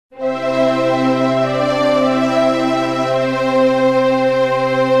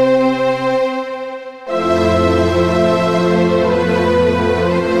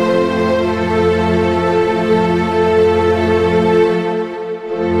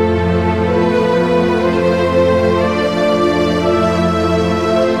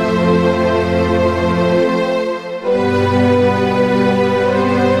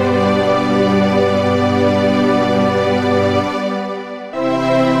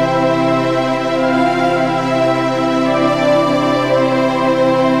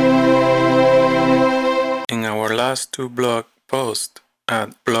two blog posts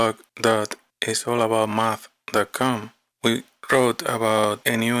at blog.isallaboutmath.com, we wrote about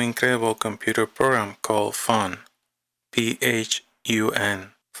a new incredible computer program called Phun, Phun,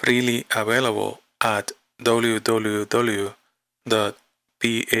 freely available at www.phun.at.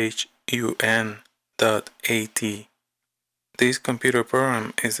 This computer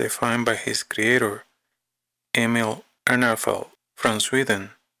program is defined by his creator, Emil Ehrenfeld, from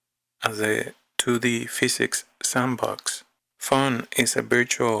Sweden, as a 2D physics sandbox. Phun is a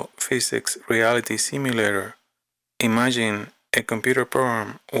virtual physics reality simulator. Imagine a computer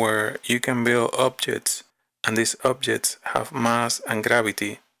program where you can build objects, and these objects have mass and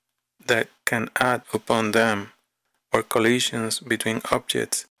gravity that can act upon them, or collisions between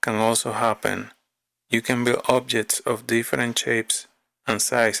objects can also happen. You can build objects of different shapes and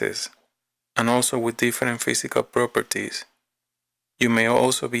sizes, and also with different physical properties. You may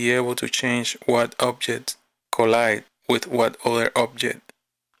also be able to change what objects collide with what other object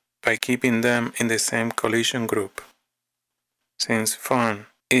by keeping them in the same collision group. Since Phun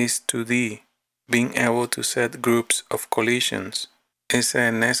is 2D, being able to set groups of collisions is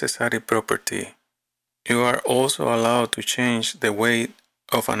a necessary property. You are also allowed to change the weight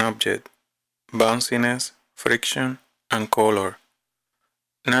of an object, bounciness, friction, and color.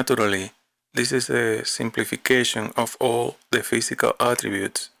 Naturally, this is a simplification of all the physical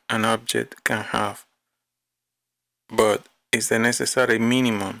attributes an object can have, but is the necessary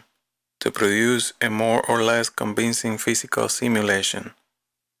minimum to produce a more or less convincing physical simulation.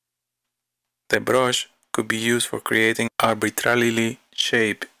 The brush could be used for creating arbitrarily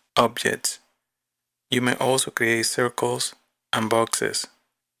shaped objects. You may also create circles and boxes,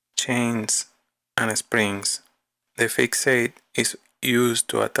 chains, and springs. The fixate is used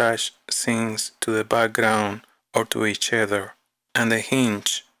to attach things to the background or to each other, and the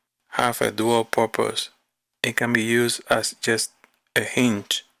hinge have a dual purpose. It can be used as just a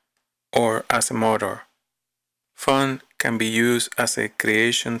hinge or as a motor. Phun can be used as a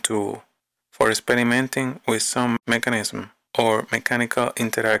creation tool for experimenting with some mechanism or mechanical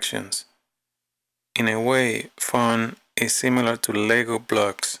interactions. In a way, Phun is similar to Lego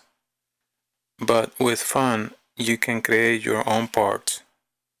blocks, but with Phun, you can create your own parts.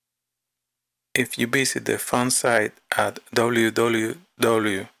 If you visit the Phun site at www.phun.at,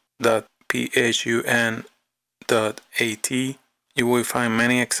 you will find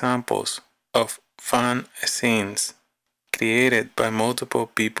many examples of Phun scenes created by multiple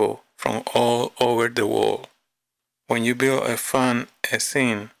people from all over the world. When you build a Phun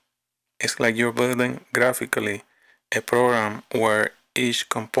scene, it's like you're building graphically a program where each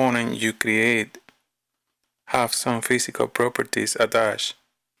component you create have some physical properties attached.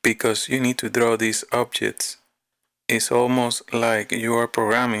 Because you need to draw these objects, it's almost like you are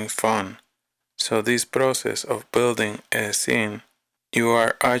programming Phun. So this process of building a scene, you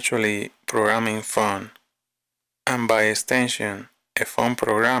are actually programming Phun. And by extension, a Phun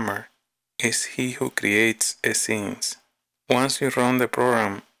programmer is he who creates scenes. Once you run the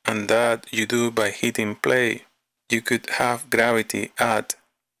program, and that you do by hitting play, you could have gravity act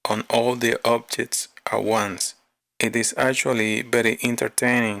on all the objects at once. It is actually very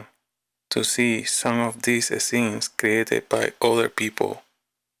entertaining to see some of these scenes created by other people.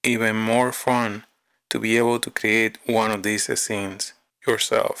 Even more fun to be able to create one of these scenes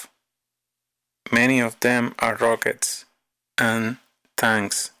yourself. Many of them are rockets and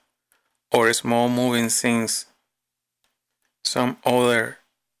tanks or small moving things. Some other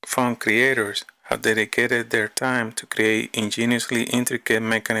Phun creators have dedicated their time to create ingeniously intricate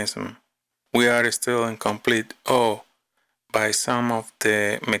mechanisms. We are still in complete awe by some of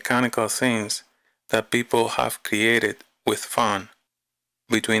the mechanical things that people have created with Phun.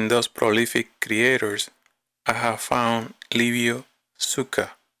 Between those prolific creators, I have found Livio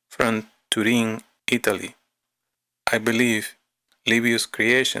Zucca from Turin, Italy. I believe Livio's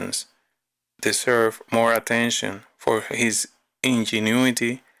creations deserve more attention for his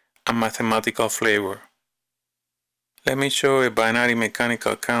ingenuity and mathematical flavor. Let me show a binary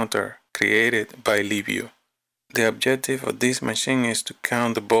mechanical counter created by Livio. The objective of this machine is to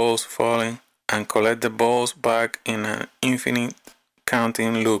count the balls falling and collect the balls back in an infinite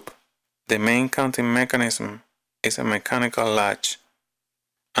counting loop. The main counting mechanism is a mechanical latch.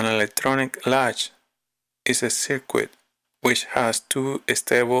 An electronic latch is a circuit which has two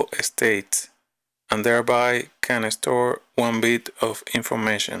stable states and thereby can store one bit of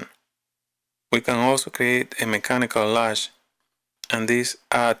information. We can also create a mechanical latch, and this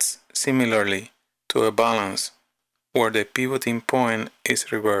acts similarly to a balance where the pivoting point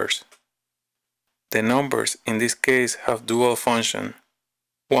is reversed. The numbers in this case have dual function.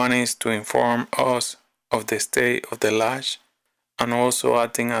 One is to inform us of the state of the latch and also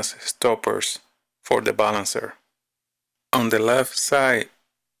acting as stoppers for the balancer. On the left side,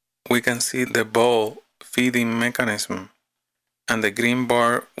 we can see the ball feeding mechanism, and the green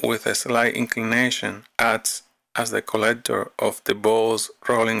bar with a slight inclination acts as the collector of the balls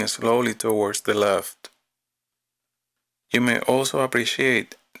rolling slowly towards the left. You may also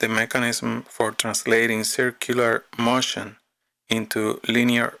appreciate the mechanism for translating circular motion into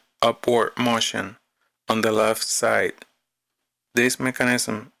linear upward motion on the left side. This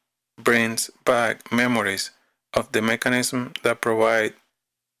mechanism brings back memories of the mechanism that provide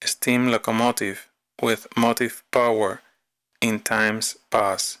steam locomotive with motive power in times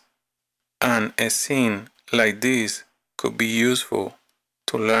past. And a scene like this could be useful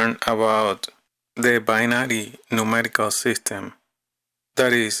to learn about the binary numerical system.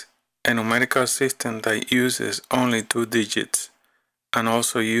 That is, a numerical system that uses only 2 digits and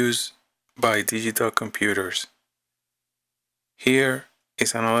also used by digital computers. Here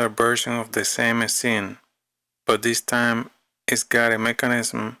is another version of the same scene, but this time it's got a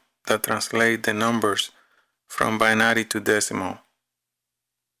mechanism that translates the numbers from binary to decimal.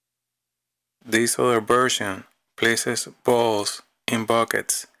 This other version places balls in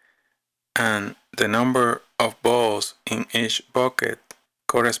buckets, and the number of balls in each bucket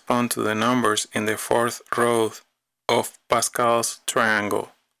correspond to the numbers in the fourth row of Pascal's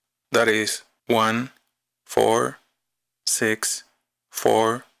triangle. That is 1, 4, 6,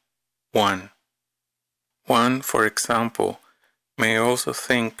 4, 1. One, for example, may also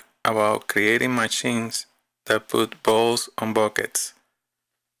think about creating machines that put balls on buckets.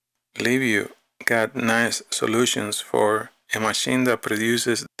 Livio got nice solutions for a machine that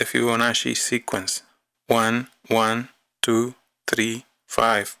produces the Fibonacci sequence 1, 1, 2, 3,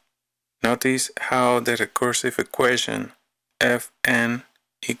 5. Notice how the recursive equation Fn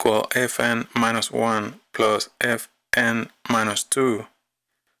equal Fn minus 1 plus Fn minus 2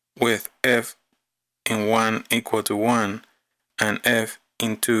 with F in 1 equal to 1 and F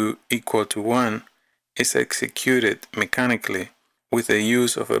in 2 equal to 1 is executed mechanically with the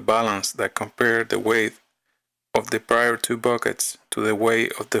use of a balance that compares the weight of the prior 2 buckets to the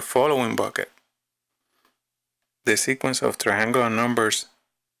weight of the following bucket. The sequence of triangular numbers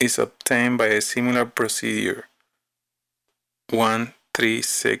is obtained by a similar procedure 1, 3,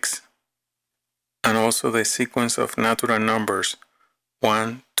 6, and also the sequence of natural numbers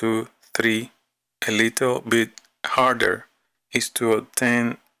 1, 2, 3. A little bit harder is to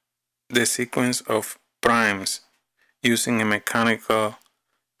obtain the sequence of primes using a mechanical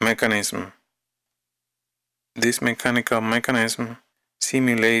mechanism. This mechanical mechanism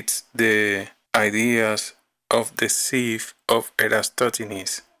simulates the ideas of the sieve of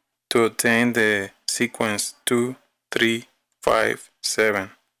Eratosthenes to obtain the sequence 2, 3, 5,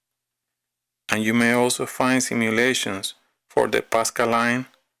 7. And you may also find simulations for the Pascaline,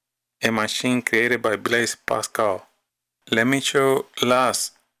 a machine created by Blaise Pascal. Let me show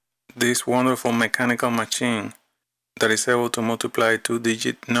last this wonderful mechanical machine that is able to multiply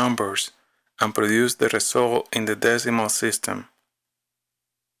 2-digit numbers and produce the result in the decimal system.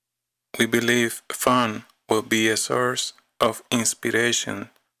 We believe fun will be a source of inspiration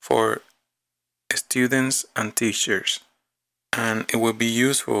for students and teachers, and it will be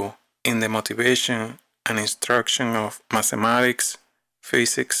useful in the motivation and instruction of mathematics,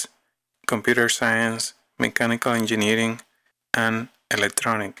 physics, computer science, mechanical engineering, and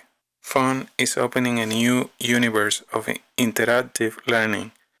electronic. Fun is opening a new universe of interactive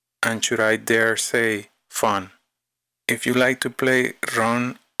learning, and should I dare say, fun. If you like to play,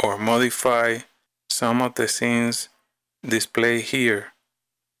 run, or modify some of the scenes displayed here,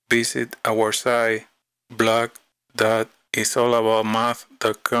 visit our site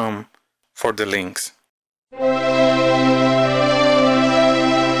blog.isallaboutmath.com for the links.